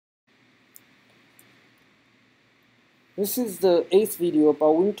This is the 8th video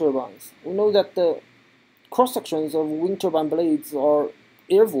about wind turbines. We know that the cross-sections of wind turbine blades are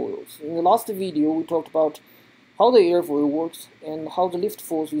airfoils. In the last video, we talked about how the airfoil works and how the lift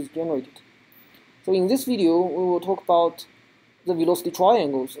force is generated. So in this video, we will talk about the velocity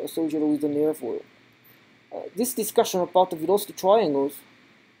triangles associated with an airfoil. This discussion about the velocity triangles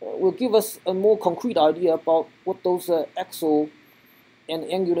will give us a more concrete idea about what those axial and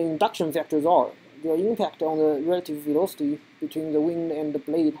angular induction factors are, their impact on the relative velocity between the wing and the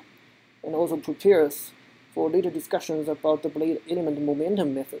blade, and also prepare us for later discussions about the blade element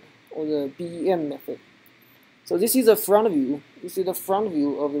momentum method, or the BEM method. So this is a front view. This is the front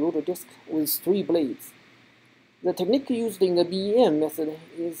view of the rotor disc with 3 blades. The technique used in the BEM method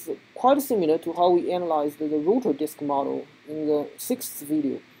is quite similar to how we analyzed the rotor disc model in the 6th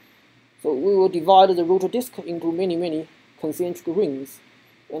video. So we will divide the rotor disc into many concentric rings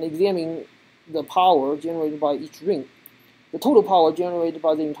and examine the power generated by each ring. The total power generated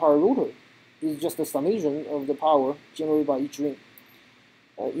by the entire rotor is just the summation of the power generated by each ring.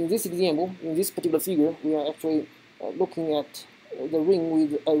 In this example, in this particular figure, we are actually looking at the ring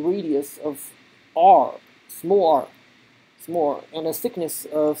with a radius of r, small r, and a thickness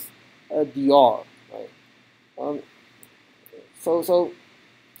of dr. Right? So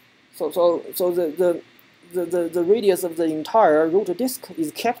the radius of the entire rotor disc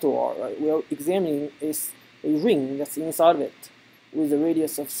is capital R. Right? We are examining a ring that's inside of it with a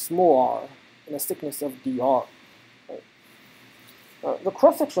radius of small r and a thickness of dr. Right? The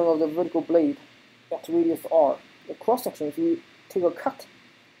cross section of the vertical blade at radius r. The cross section, if we take a cut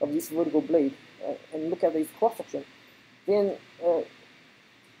of this vertical blade and look at this cross section, then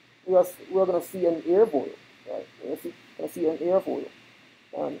we are going to see an airfoil. Right? We're going to see an airfoil.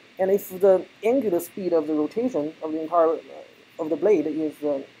 And if the angular speed of the rotation of the entire of the blade is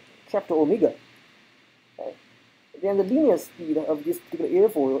capital omega, then the linear speed of this particular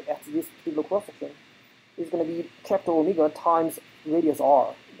airfoil at this particular cross section is going to be capital omega times radius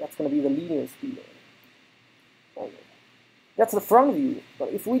r. That's going to be the linear speed. That's the front view. But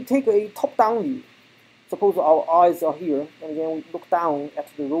if we take a top-down view, suppose our eyes are here, and then we look down at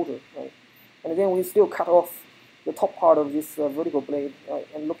the rotor, right? And then we still cut off the top part of this vertical blade, right,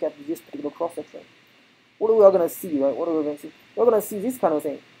 and look at this particular cross section. What are we going to see, right? What are we going to see? We're going to see this kind of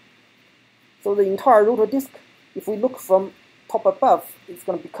thing. So the entire rotor disc, if we look from top above, it's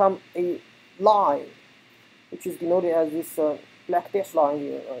going to become a line, which is denoted as this black dash line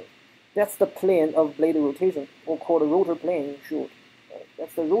here. Right? That's the plane of blade rotation, or called a rotor plane in short. Right?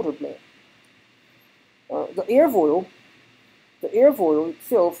 That's the rotor plane. The airfoil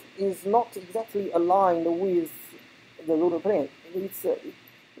itself is not exactly aligned with the rotor plane. It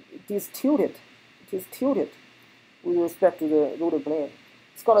is tilted. It is tilted with respect to the rotor plane.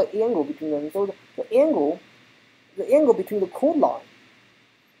 It's got an angle between them. So the angle between the chord line,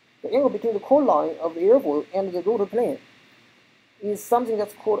 of the airfoil and the rotor plane is something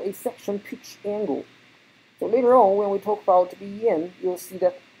that's called a section pitch angle. So later on, when we talk about BEM, you'll see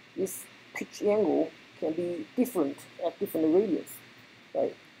that this pitch angle can be different at different radius,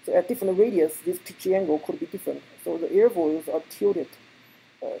 right? So at different radius, this pitch angle could be different. So the airfoils are tilted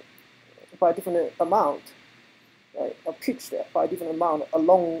by a different amount, right? Are pitched by a different amount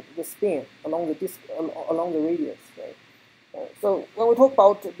along the span, along the disc, along the radius, right? So when we talk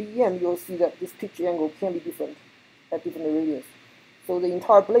about BEM, you'll see that this pitch angle can be different at different radius. So the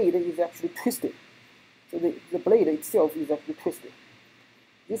entire blade is actually twisted. So the blade itself is actually twisted.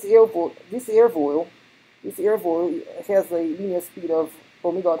 This airfoil has a linear speed of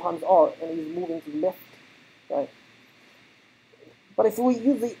omega times r and is moving to the left, right? But if we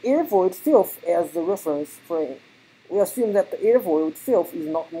use the airfoil itself as the reference frame, we assume that the airfoil itself is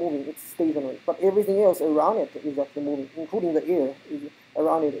not moving, it's stationary, but everything else around it is actually moving, including the air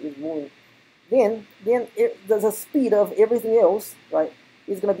around it is moving. Then the speed of everything else, right,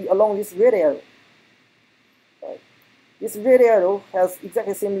 is going to be along this red arrow. This red arrow has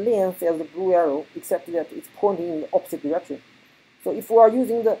exactly the same length as the blue arrow, except that it's pointing in the opposite direction. So if we are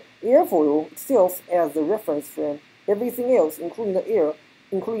using the airfoil itself as the reference frame, everything else, including the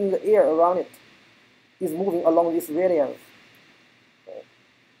air around it, is moving along this red arrow.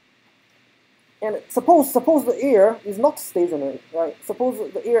 And suppose the air is not stationary, right?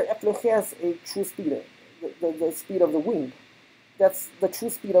 Suppose the air actually has a true speed, the speed of the wind. That's the true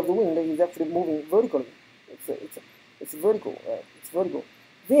speed of the wind is actually moving vertically. It's vertical, right? It's vertical.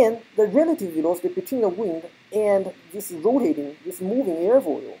 Then the relative velocity between the wind and this rotating, this moving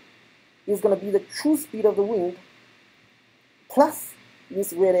airfoil is going to be the true speed of the wind plus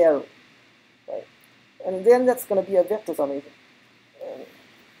this red arrow, right? And then that's going to be a vector summation.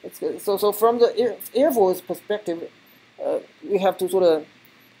 So from the airfoil's perspective, we have to sort of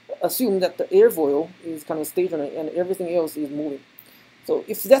assume that the airfoil is kind of stationary and everything else is moving. So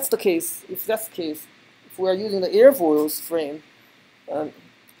if that's the case, if we are using the airfoil's frame,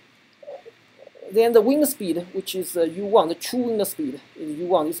 then the wind speed, which is u1, the true wind speed is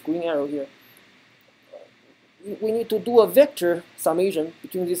u1, this green arrow here. We need to do a vector summation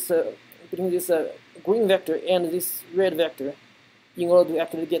between this green vector and this red vector in order to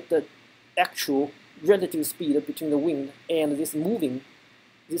actually get the actual relative speed between the wind and this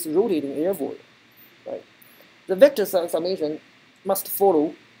rotating airfoil. Right? The vector summation must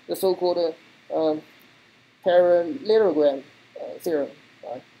follow the so-called parallelogram theorem.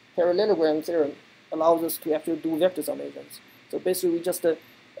 Right? Parallelogram theorem allows us to actually do vector summations. So basically, we just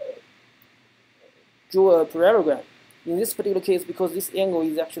draw a parallelogram. In this particular case, because this angle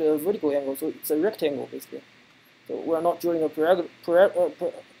is actually a vertical angle, so it's a rectangle basically. So we're not drawing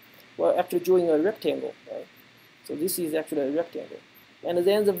we're actually drawing a rectangle. Right? So this is actually a rectangle. And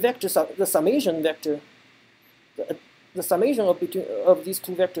then the vector, the summation vector, the summation of these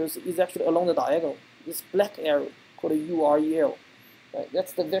two vectors is actually along the diagonal. This black arrow called UREL. Right?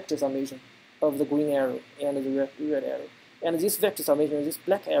 That's the vector summation of the green arrow and the red arrow. And this vector summation, this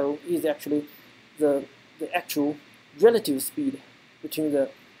black arrow, is actually the actual relative speed between the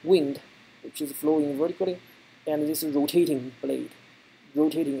wind, which is flowing vertically, and this rotating blade,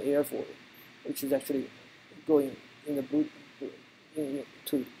 rotating airfoil, which is actually going in the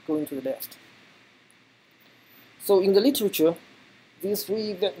going to the left. So in the literature, these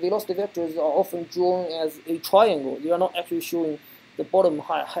three velocity vectors are often drawn as a triangle. They are not actually showing the bottom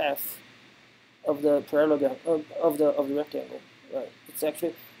half of the parallelogram of the rectangle. Right? It's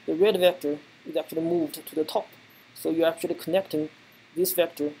actually the red vector is actually moved to the top. So you're actually connecting this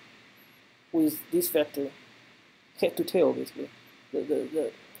vector with this vector, head to tail basically.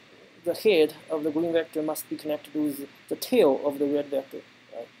 The head of the green vector must be connected with the tail of the red vector.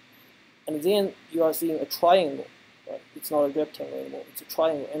 Right? And then you are seeing a triangle. Right? It's not a rectangle anymore, it's a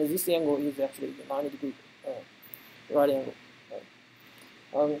triangle. And this angle is actually the 90-degree right angle.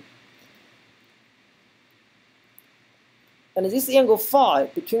 Right? And this angle phi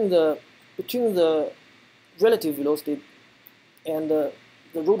between the relative velocity and the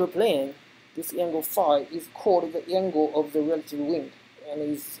rotor plane, this angle phi is called the angle of the relative wind, and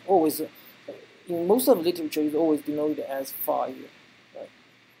is always, in most of the literature, is always denoted as phi here. Right?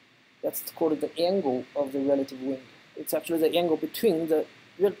 That's called the angle of the relative wind. It's actually the angle between the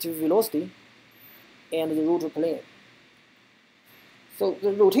relative velocity and the rotor plane. So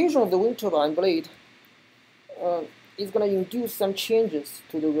the rotation of the wind turbine blade is going to induce some changes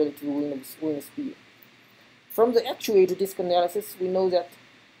to the relative wind speed. From the actuator disk analysis, we know that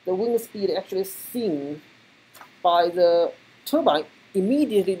the wind speed actually seen by the turbine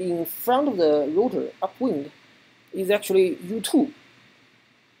immediately in front of the rotor upwind is actually U2.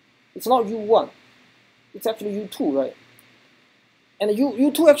 It's not U1. It's actually U2, right? And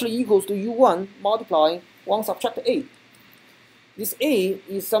U2 actually equals to U1 multiplying 1 subtract A. This A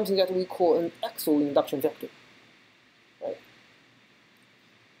is something that we call an axial induction vector. Right?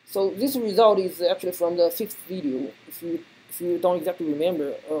 So this result is actually from the 5th video. If you don't exactly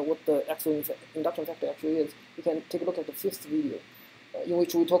remember what the axial induction factor actually is, you can take a look at the 5th video, in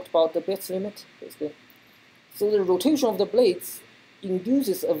which we talked about the Betz limit, basically. So the rotation of the blades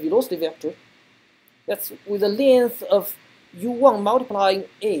induces a velocity vector that's with a length of u1 multiplying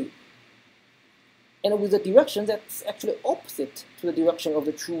a, and with a direction that's actually opposite to the direction of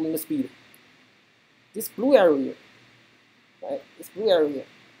the true wind speed. This blue arrow here, right? This blue arrow here.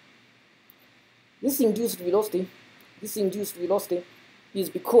 This induced velocity is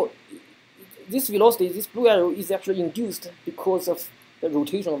because this velocity, this blue arrow, is actually induced because of the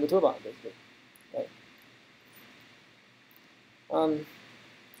rotation of the turbine, basically. Right?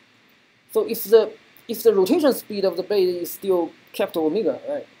 So if the rotation speed of the blade is still capital omega,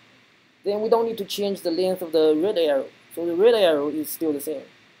 right, then we don't need to change the length of the red arrow. So the red arrow is still the same.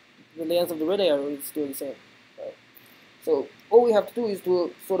 The length of the red arrow is still the same. Right? So all we have to do is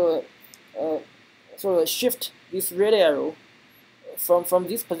to sort of shift this red arrow from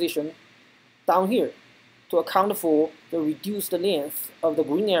this position down here to account for the reduced length of the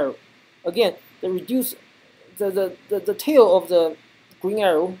green arrow. Again, the tail of the green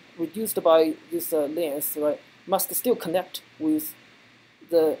arrow reduced by this length, right, must still connect with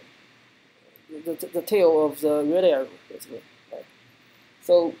the tail of the red arrow, basically. Right?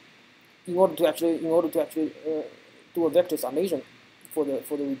 So in order to actually do a vector summation for the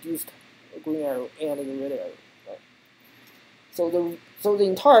reduced green arrow and the red arrow. Right? So the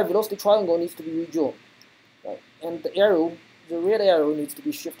entire velocity triangle needs to be redrawn, right? And the red arrow needs to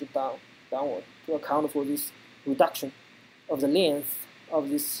be shifted downward to account for this reduction of the length of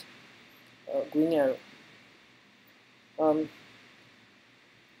this green arrow.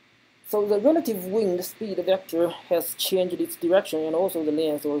 So the relative wind speed vector has changed its direction and also the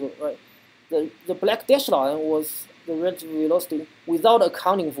length also, right? The black dashed line was the relative velocity without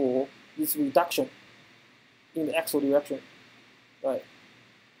accounting for this reduction in the axial direction, right?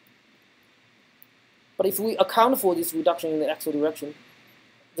 But if we account for this reduction in the axial direction,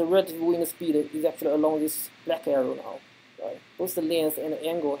 the relative wind speed is actually along this black arrow now, right? Both the length and the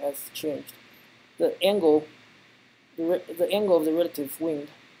angle has changed. The angle of the relative wind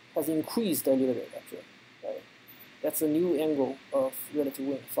has increased a little bit actually, right? That's a new angle of relative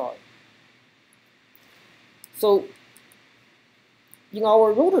wind phi. So in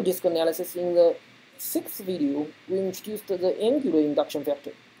our rotor disk analysis in the 6th video, we introduced the angular induction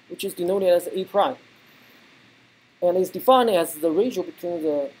vector, which is denoted as A prime, and is defined as the ratio between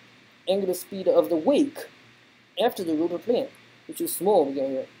the angular speed of the wake after the rotor plane, which is small omega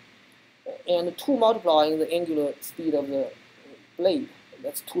here, and 2 multiplying the angular speed of the blade.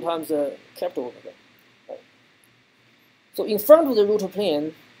 That's 2 times the capital omega. Right? So in front of the rotor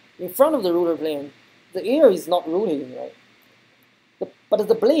plane, the air is not rotating, right? But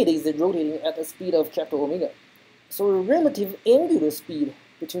the blade is rotating at the speed of capital omega. So the relative angular speed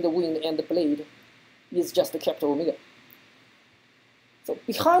between the wind and the blade is just the capital omega. So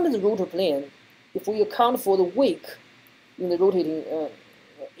behind the rotor plane, if we account for the wake in the rotating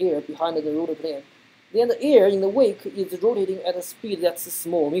air behind the rotor plane, then the air in the wake is rotating at a speed that's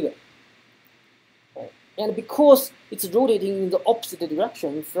small omega. Right? And because it's rotating in the opposite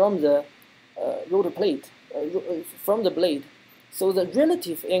direction from the rotor plate, from the blade, so the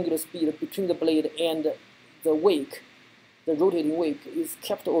relative angular speed between the blade and the wake, the rotating wake, is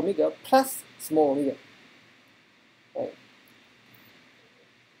capital omega plus small omega. Right?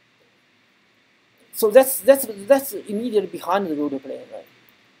 So that's immediately behind the rotor plane, right?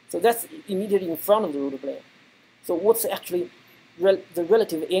 So that's immediately in front of the rotor plane. So what's actually the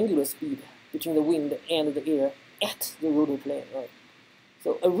relative angular speed between the wind and the air at the rotor plane, right?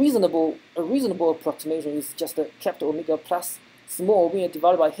 So a reasonable approximation is just a capital omega plus small omega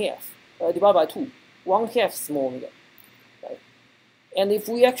divided by 2, 1/2 small omega, right? And if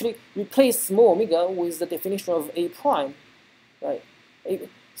we actually replace small omega with the definition of A prime, right?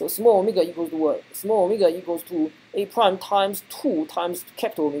 So small omega equals to what? Small omega equals to A prime times 2 times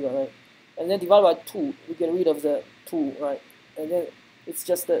capital omega, right? And then divided by 2, we get rid of the 2, right? And then it's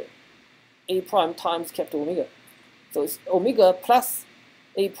just the A prime times capital omega. So it's omega plus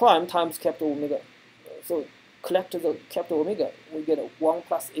A prime times capital omega. So collect the capital omega, we get a 1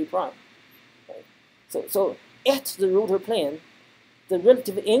 plus A prime. Right? So at the rotor plane, the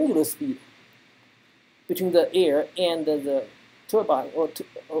relative angular speed between the air and the turbine or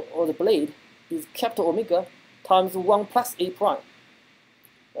the blade is capital omega times 1 plus A prime.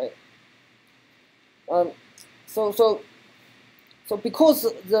 Right? So because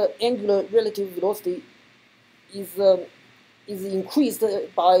the angular relative velocity is increased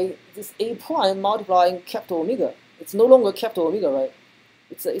by this A prime multiplying capital omega, it's no longer capital omega, right?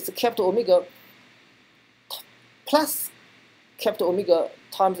 It's a capital omega plus capital omega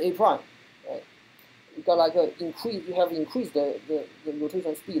times A prime. Right? You got like you have increased the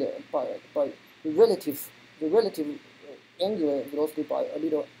rotation speed by the relative angular velocity by a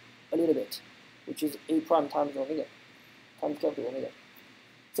little bit, which is A prime times omega times capital omega.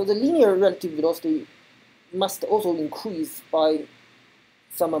 So the linear relative velocity must also increase by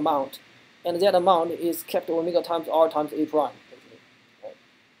some amount, and that amount is capital omega times r times A prime. Right?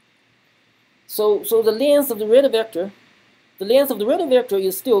 So the length of the radial vector,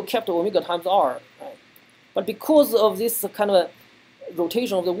 is still capital omega times r, right? But because of this kind of a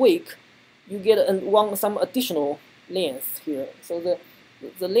rotation of the wake, you get some additional length here. So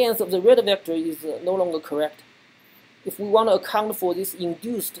the length of the radial vector is no longer correct. If we want to account for this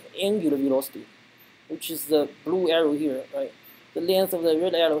induced angular velocity, which is the blue arrow here, right? The length of the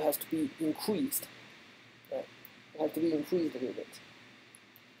red arrow has to be increased. Right? It has to be increased a little bit.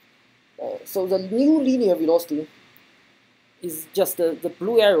 So the new linear velocity is just the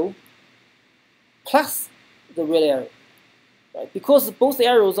blue arrow plus the red arrow. Right? Because both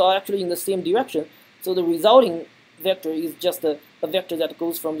arrows are actually in the same direction, so the resulting vector is just a vector that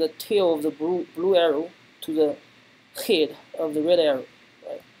goes from the tail of the blue arrow to the head of the red arrow.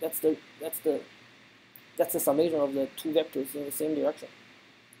 Right? That's the summation of the two vectors in the same direction,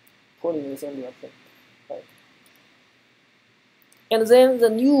 pointing in the same direction. Right? And then the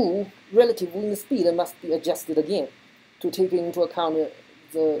new relative wind speed must be adjusted again to take into account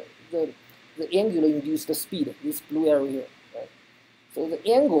the angular induced speed, this blue arrow here. Right? So the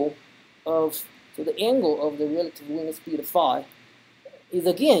angle of So the angle of the relative wind speed phi is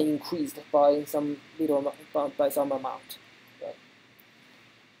again increased by some by some amount. Right?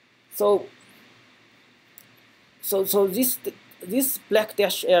 So this black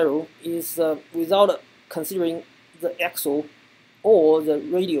dash arrow is without considering the axial or the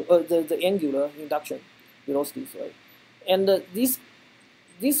radial the angular induction velocities, right? And this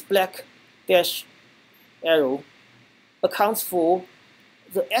black dash arrow accounts for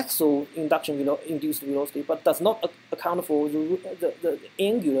the axial induced velocity, but does not account for the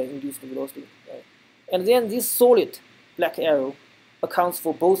angular induced velocity. Right? And then this solid black arrow accounts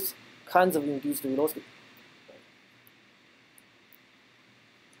for both kinds of induced velocity.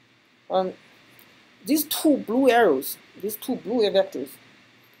 These two blue arrows, these two blue vectors,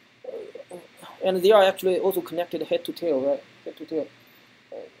 and they are actually also connected head to tail, right? Head to tail.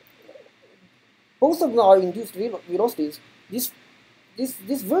 Both of them are induced velocities. This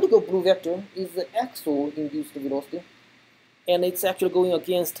vertical blue vector is the axial induced velocity, and it's actually going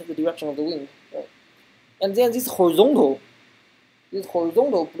against the direction of the wind. Right? And then this horizontal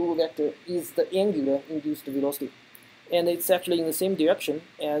blue vector is the angular induced velocity, and it's actually in the same direction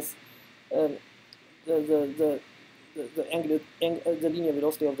as the linear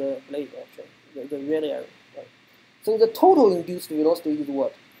velocity of the blade, actually, the red arrow. Right? So the total induced velocity is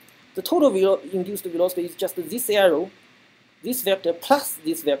what? The total induced velocity is just this arrow, this vector plus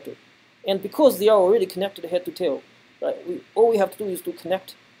this vector, and because they are already connected head to tail, right? All we have to do is to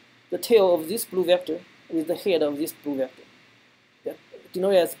connect the tail of this blue vector with the head of this blue vector. That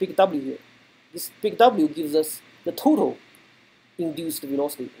denoted as big W here. This big W gives us the total induced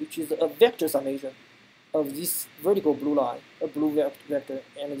velocity, which is a vector summation of this vertical blue line, a blue vector,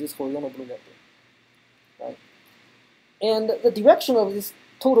 and this horizontal blue vector. Right? And the direction of this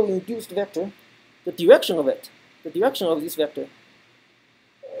total induced vector, the direction of this vector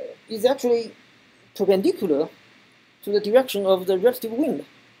is actually perpendicular to the direction of the relative wind.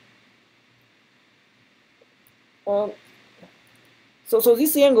 So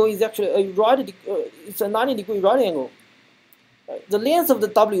this angle is actually it's a 90-degree right angle. Right? The length of the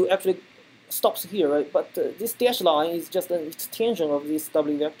W actually stops here, right? But this dash line is just an extension of this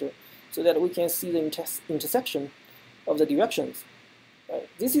W vector, so that we can see the intersection of the directions. Right?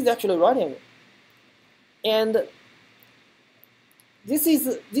 This is actually a right angle, and this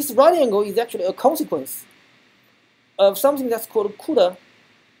right angle is actually a consequence of something that's called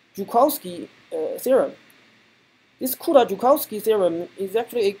Kuda-Joukowski theorem. This Kuda-Joukowski theorem is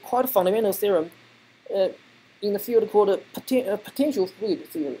actually a quite fundamental theorem in the field called potential fluid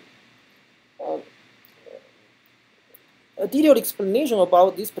theory. A detailed explanation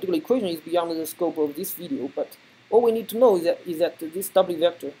about this particular equation is beyond the scope of this video, but all we need to know is that this W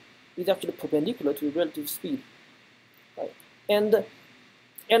vector is actually perpendicular to the relative speed. Right? And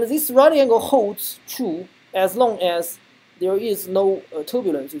this right angle holds true as long as there is no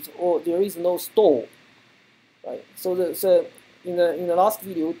turbulences or there is no stall. Right? So in the last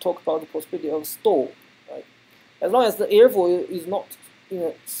video we talked about the possibility of stall. Right? As long as the airfoil is not in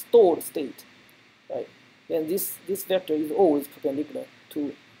a stalled state, right, then this vector is always perpendicular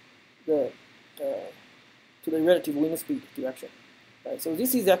to the relative wind speed direction. Right? So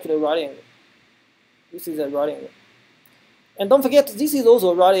this is actually a right angle. This is a right angle. And don't forget, this is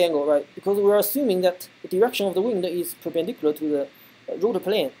also a right angle, right? Because we're assuming that the direction of the wind is perpendicular to the rotor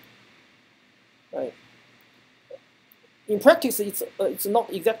plane. Right? In practice, it's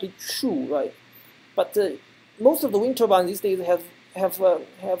not exactly true, right? But most of the wind turbines these days have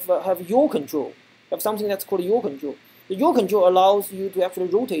yaw control, have something that's called yaw control. The yaw control allows you to actually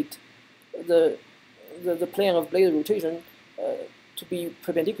rotate the plane of blade rotation to be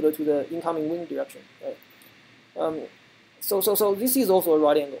perpendicular to the incoming wind direction. Right? So this is also a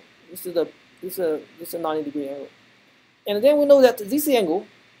right angle. This is a 90-degree angle, and then we know that this angle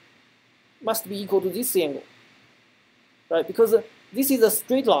must be equal to this angle, right? Because this is a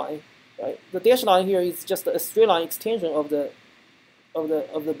straight line, right? The dash line here is just a straight line extension of the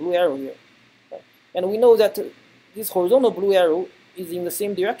blue arrow here, right? And we know that this horizontal blue arrow is in the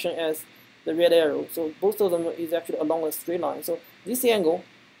same direction as the red arrow, so both of them is actually along a straight line. So this angle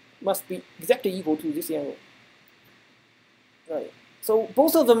must be exactly equal to this angle. Right. So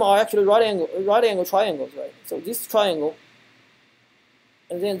both of them are actually right angle triangles, right? So this triangle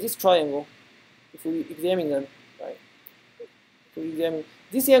and then this triangle, if we examine them, right? If we examine,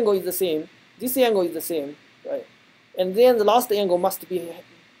 this angle is the same, this angle is the same, right? And then the last angle must be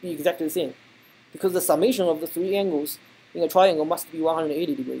exactly the same, because the summation of the three angles in a triangle must be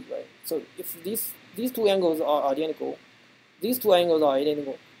 180 degrees, right? So if these two angles are identical, these two angles are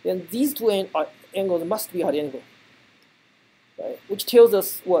identical, then these two angles must be identical. Right? Which tells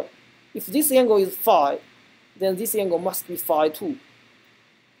us what? if this angle is phi, then this angle must be phi too,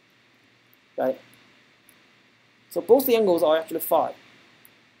 right? So both angles are actually phi.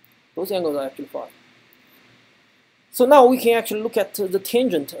 Both angles are actually phi. So now we can actually look at the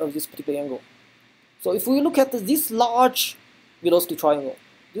tangent of this particular angle. So if we look at this large velocity triangle,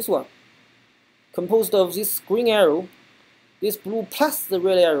 this one, composed of this green arrow, this blue plus the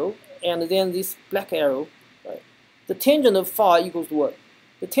red arrow, and then this black arrow, right? The tangent of phi equals to what?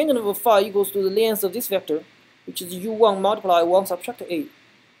 The tangent of phi equals to the length of this vector, which is u1 multiply 1 subtract a,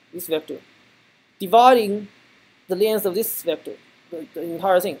 this vector, dividing the length of this vector, the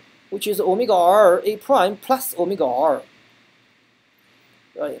entire thing, which is omega r a prime plus omega r.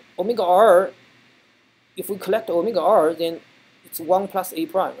 Right? Omega r, if we collect omega r, then it's 1 plus a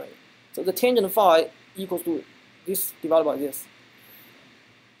prime, right? So the tangent of phi equals to this divided by this,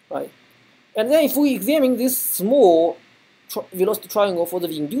 right? And then if we examine this small velocity triangle for the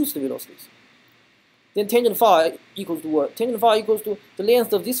induced velocities, then tangent phi equals to what? Tangent phi equals to the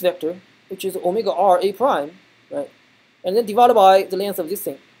length of this vector, which is omega r a prime, right? And then divided by the length of this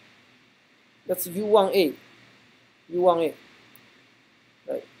thing. That's u1a, u1a,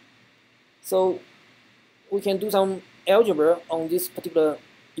 right? So we can do some algebra on this particular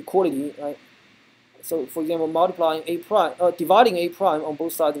equality, right? So for example, multiplying a prime, dividing a prime on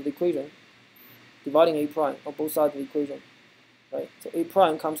both sides of the equation, dividing a prime on both sides of the equation, right? So a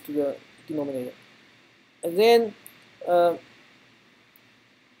prime comes to the denominator, and then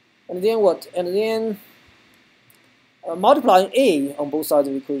what? And then multiplying a on both sides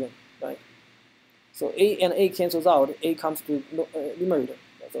of the equation, right? So a and a cancels out. A comes to numerator.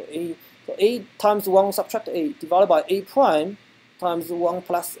 So a times 1 subtract a divided by a prime times 1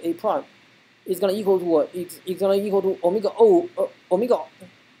 plus a prime is going to equal to what? It's going to equal to omega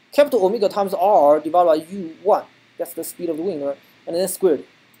capital omega times r divided by u1. That's the speed of the wind, right? And then squared.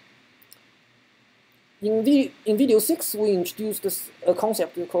 In video 6, we introduced this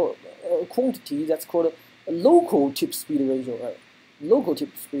concept called a quantity that's called a local tip speed ratio, right? Local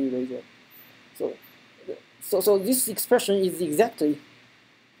tip speed ratio. So this expression is exactly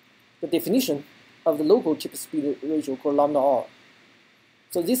the definition of the local tip speed ratio called lambda r.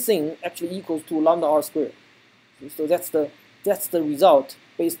 So this thing actually equals to lambda r squared. So that's the result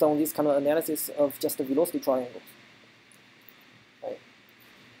based on this kind of analysis of just the velocity triangles. Right?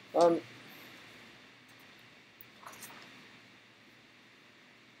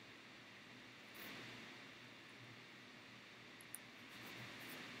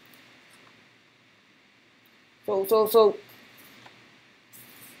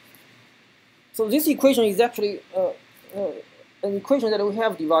 So this equation is actually an equation that we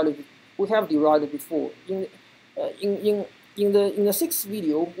have derived before. In the sixth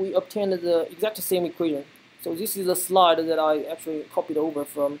video, we obtained the exact same equation. So this is a slide that I actually copied over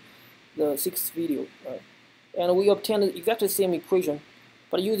from the sixth video, right? And we obtained exactly the same equation,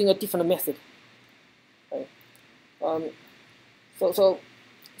 but using a different method. Right?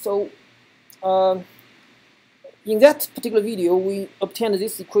 In that particular video, we obtained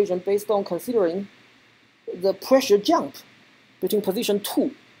this equation based on considering the pressure jump between position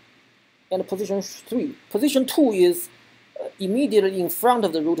 2 and position 3. Position 2 is immediately in front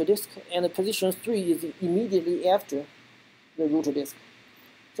of the rotor disc, and position 3 is immediately after the rotor disc.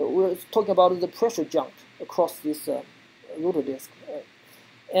 So we're talking about the pressure jump across this rotor disc.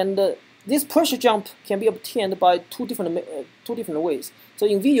 And this pressure jump can be obtained by two different ways. So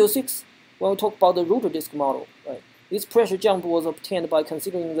in video 6, when we talk about the rotor disc model, right, this pressure jump was obtained by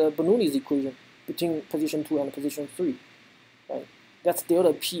considering the Bernoulli's equation between position 2 and position 3. Right? That's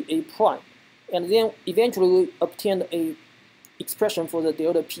delta PA prime. And then eventually we obtained a expression for the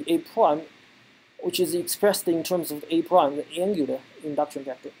delta PA prime, which is expressed in terms of A prime, the angular induction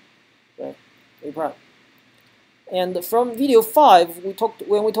factor. Right? A prime. And from video 5,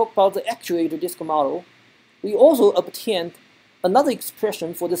 when we talked about the actuator disc model, we also obtained another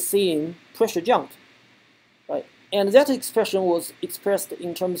expression for the same pressure jump, right? And that expression was expressed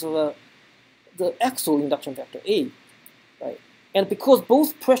in terms of the axial induction factor, A, right? And because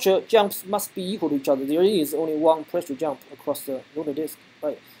both pressure jumps must be equal to each other, there is only one pressure jump across the rotor disc,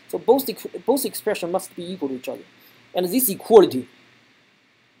 right? So both expressions must be equal to each other. And this equality,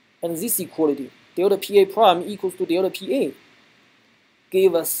 delta PA prime equals to delta PA,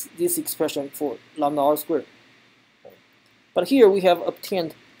 gave us this expression for lambda r squared. But here we have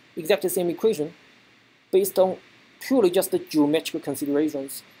obtained exactly the same equation based on purely just the geometrical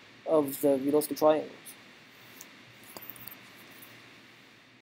considerations of the velocity triangles.